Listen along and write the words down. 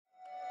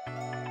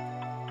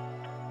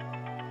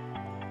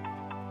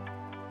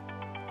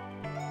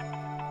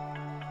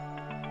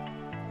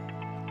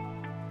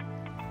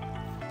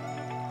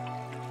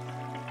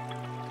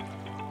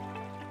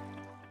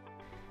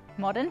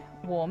Modern,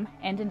 warm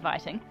and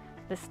inviting,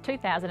 this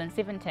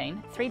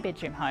 2017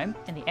 three-bedroom home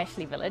in the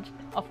Ashley Village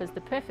offers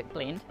the perfect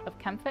blend of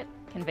comfort,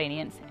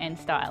 convenience and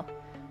style.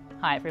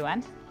 Hi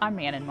everyone, I'm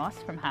Rhiannon Moss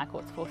from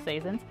Harcourt's Four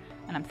Seasons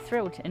and I'm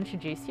thrilled to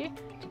introduce you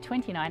to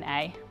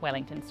 29A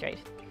Wellington Street.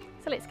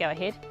 So let's go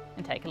ahead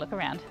and take a look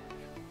around.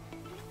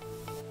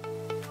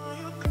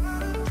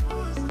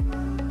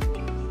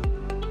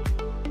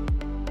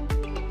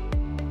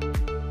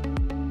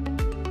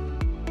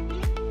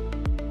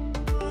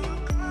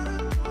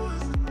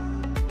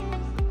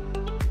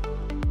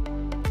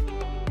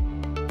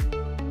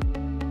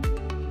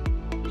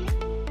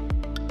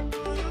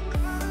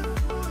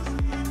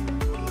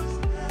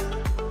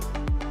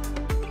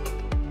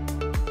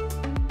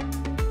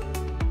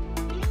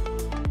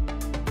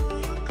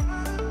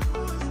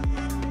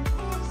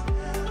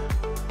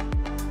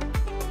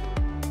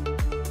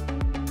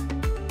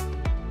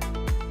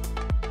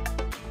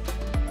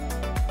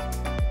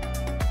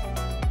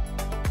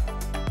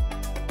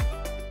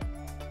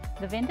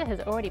 The vendor has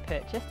already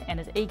purchased and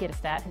is eager to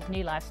start his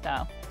new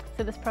lifestyle,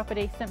 so this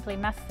property simply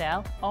must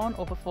sell on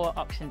or before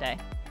auction day.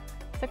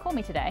 So call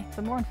me today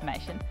for more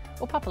information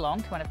or pop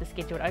along to one of the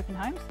scheduled open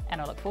homes and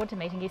I look forward to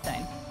meeting you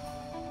soon.